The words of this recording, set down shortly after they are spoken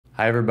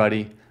Hi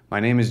everybody, my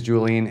name is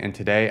Julian and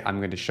today I'm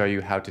going to show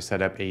you how to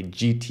set up a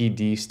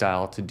GTD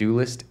style to-do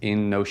list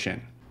in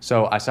Notion.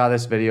 So I saw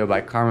this video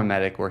by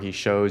Kharma where he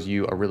shows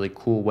you a really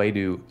cool way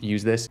to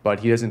use this,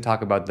 but he doesn't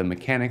talk about the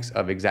mechanics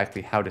of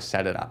exactly how to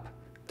set it up.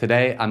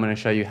 Today I'm going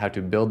to show you how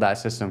to build that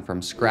system from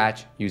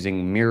scratch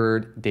using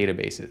mirrored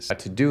databases. A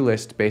to-do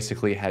list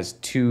basically has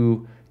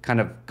two kind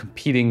of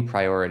competing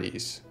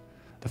priorities.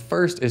 The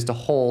first is to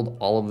hold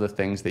all of the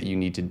things that you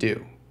need to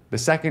do. The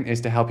second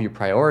is to help you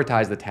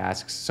prioritize the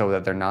tasks so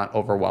that they're not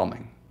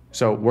overwhelming.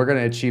 So we're going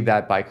to achieve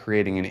that by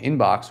creating an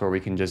inbox where we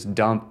can just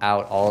dump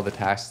out all of the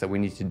tasks that we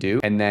need to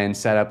do and then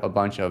set up a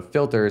bunch of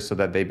filters so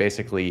that they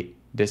basically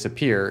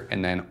disappear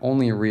and then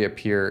only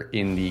reappear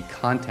in the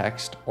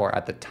context or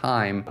at the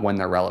time when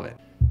they're relevant.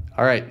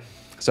 All right,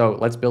 so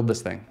let's build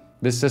this thing.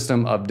 This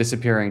system of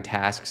disappearing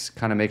tasks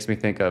kind of makes me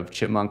think of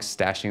chipmunks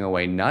stashing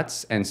away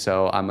nuts, and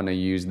so I'm going to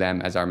use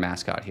them as our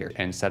mascot here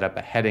and set up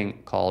a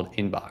heading called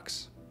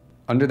inbox.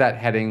 Under that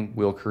heading,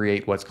 we'll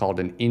create what's called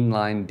an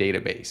inline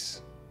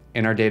database.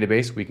 In our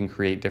database, we can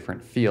create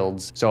different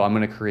fields. So I'm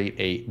going to create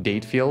a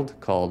date field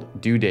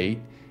called due date,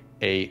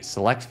 a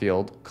select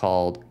field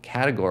called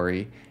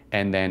category,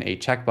 and then a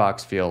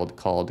checkbox field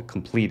called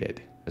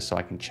completed, so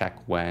I can check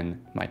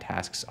when my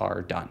tasks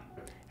are done.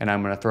 And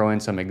I'm going to throw in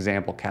some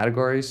example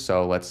categories.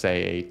 So let's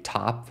say a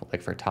top,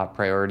 like for top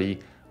priority,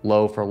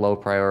 low for low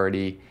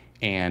priority,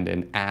 and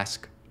an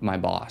ask my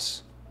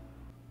boss.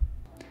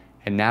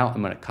 And now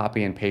I'm going to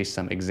copy and paste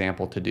some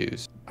example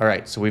to-dos. All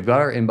right, so we've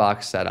got our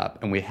inbox set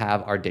up and we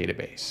have our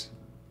database.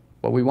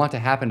 What we want to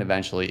happen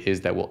eventually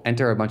is that we'll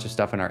enter a bunch of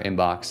stuff in our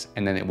inbox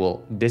and then it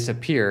will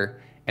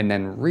disappear and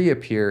then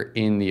reappear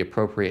in the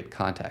appropriate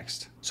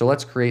context. So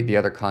let's create the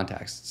other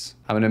contexts.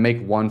 I'm going to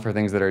make one for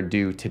things that are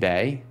due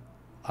today,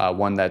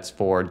 one that's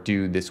for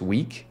due this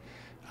week,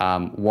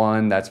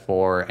 one that's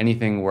for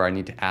anything where I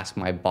need to ask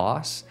my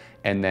boss,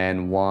 and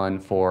then one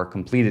for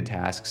completed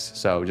tasks,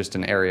 so just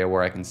an area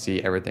where I can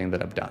see everything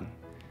that I've done.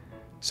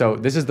 So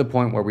this is the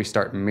point where we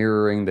start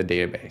mirroring the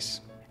database.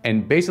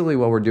 And basically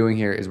what we're doing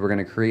here is we're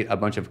going to create a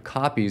bunch of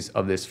copies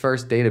of this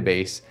first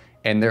database,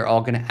 and they're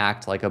all going to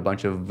act like a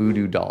bunch of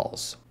voodoo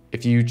dolls.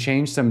 If you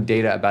change some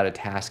data about a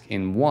task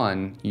in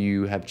one,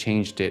 you have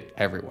changed it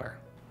everywhere.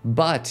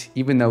 But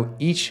even though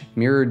each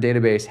mirrored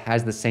database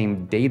has the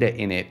same data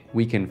in it,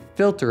 we can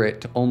filter it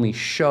to only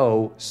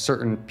show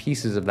certain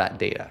pieces of that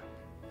data.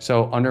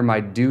 So under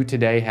my due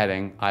today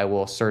heading, I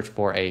will search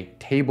for a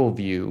table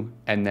view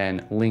and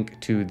then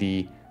link to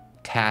the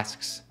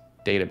tasks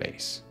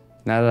database.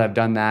 Now that I've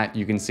done that,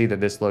 you can see that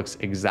this looks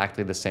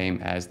exactly the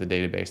same as the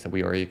database that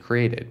we already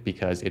created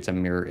because it's a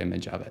mirror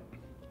image of it.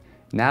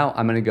 Now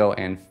I'm going to go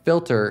and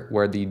filter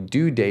where the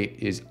due date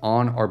is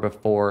on or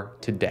before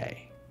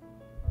today.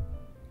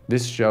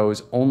 This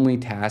shows only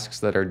tasks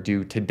that are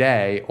due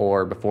today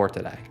or before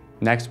today.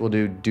 Next, we'll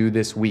do due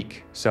this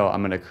week. So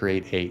I'm going to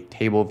create a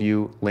table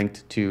view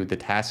linked to the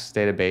tasks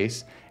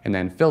database and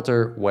then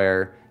filter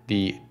where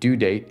the due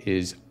date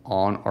is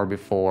on or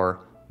before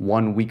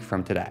 1 week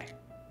from today.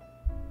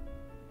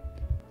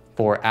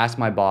 For ask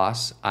my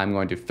boss, I'm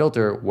going to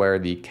filter where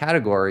the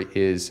category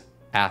is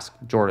ask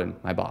Jordan,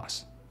 my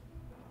boss.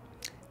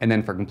 And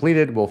then for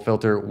completed, we'll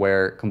filter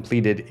where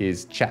completed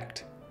is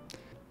checked.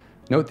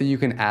 Note that you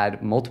can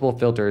add multiple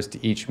filters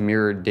to each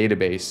mirrored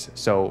database.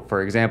 So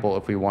for example,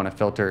 if we want to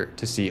filter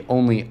to see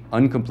only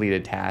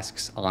uncompleted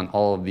tasks on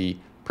all of the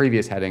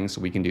previous headings,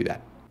 we can do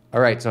that.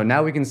 All right, so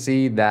now we can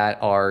see that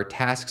our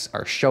tasks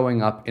are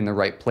showing up in the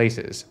right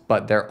places,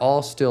 but they're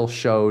all still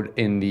showed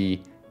in the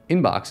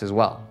inbox as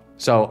well.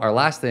 So our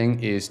last thing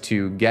is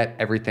to get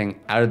everything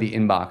out of the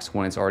inbox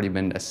when it's already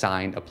been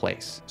assigned a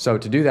place. So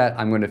to do that,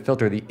 I'm going to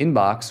filter the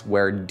inbox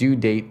where due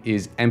date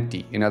is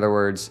empty. In other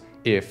words,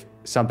 if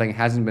something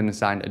hasn't been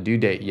assigned a due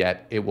date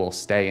yet, it will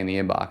stay in the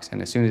inbox.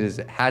 And as soon as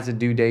it has a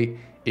due date,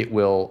 it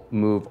will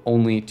move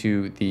only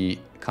to the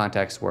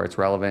context where it's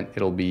relevant.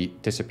 It'll be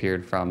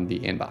disappeared from the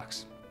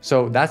inbox.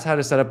 So that's how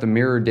to set up the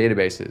mirrored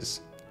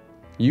databases.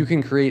 You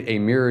can create a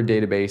mirrored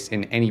database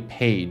in any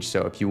page.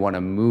 So if you want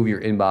to move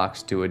your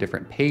inbox to a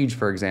different page,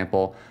 for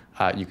example,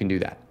 you can do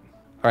that.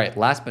 All right,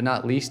 last but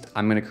not least,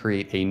 I'm going to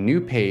create a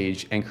new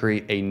page and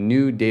create a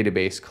new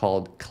database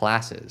called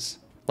classes.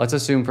 Let's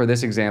assume for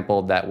this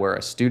example that we're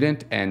a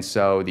student, and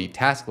so the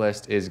task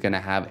list is going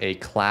to have a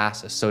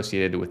class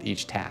associated with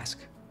each task.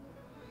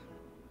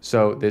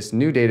 So this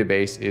new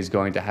database is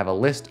going to have a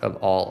list of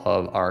all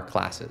of our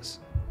classes.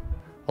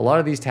 A lot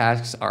of these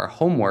tasks are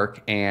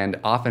homework, and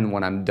often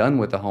when I'm done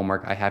with the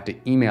homework, I have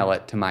to email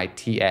it to my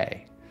TA.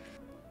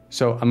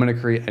 So I'm going to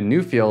create a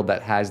new field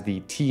that has the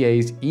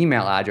TA's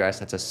email address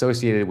that's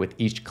associated with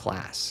each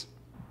class.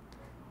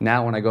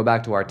 Now, when I go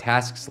back to our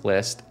tasks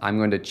list, I'm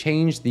going to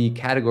change the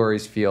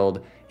categories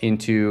field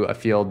into a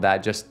field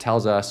that just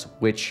tells us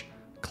which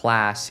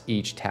class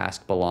each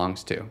task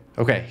belongs to.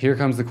 Okay, here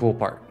comes the cool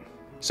part.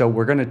 So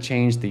we're going to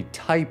change the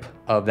type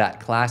of that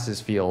classes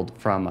field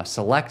from a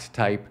select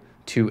type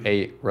to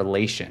a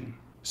relation.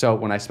 So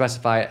when I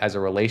specify it as a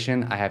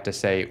relation, I have to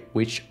say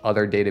which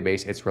other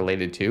database it's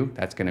related to.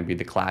 That's going to be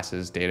the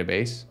class's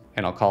database.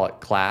 And I'll call it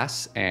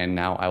class. And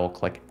now I will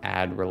click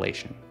add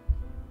relation.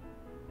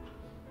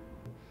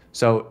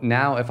 So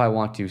now if I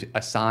want to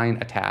assign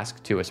a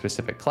task to a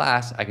specific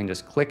class, I can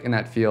just click in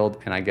that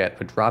field and I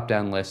get a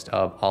drop-down list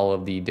of all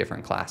of the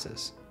different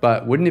classes.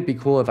 But wouldn't it be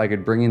cool if I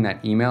could bring in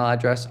that email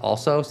address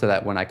also, so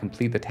that when I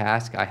complete the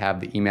task, I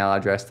have the email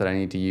address that I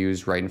need to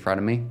use right in front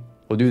of me?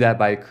 We'll do that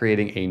by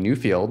creating a new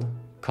field,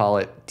 call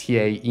it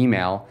TA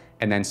email,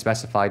 and then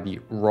specify the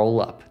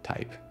rollup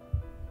type.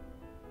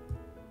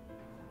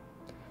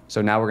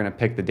 So now we're going to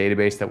pick the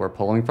database that we're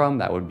pulling from.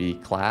 That would be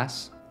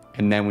class.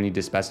 And then we need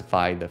to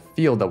specify the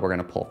field that we're going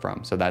to pull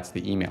from. So that's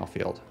the email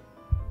field.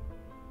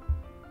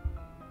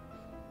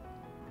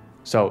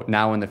 So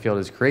now when the field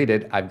is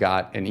created, I've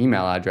got an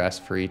email address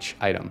for each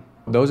item.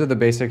 Those are the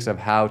basics of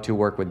how to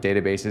work with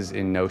databases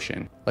in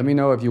Notion. Let me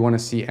know if you want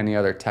to see any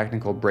other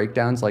technical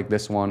breakdowns like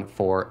this one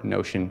for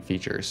Notion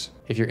features.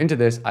 If you're into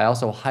this, I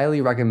also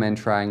highly recommend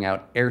trying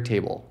out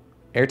Airtable.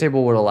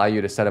 Airtable would allow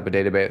you to set up a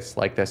database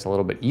like this a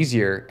little bit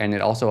easier, and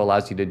it also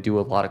allows you to do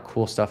a lot of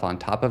cool stuff on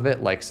top of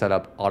it, like set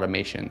up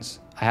automations.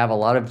 I have a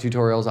lot of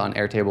tutorials on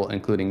Airtable,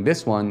 including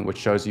this one, which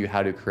shows you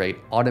how to create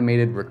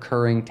automated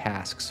recurring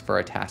tasks for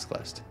a task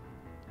list.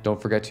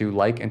 Don't forget to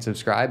like and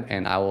subscribe,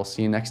 and I will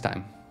see you next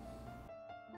time.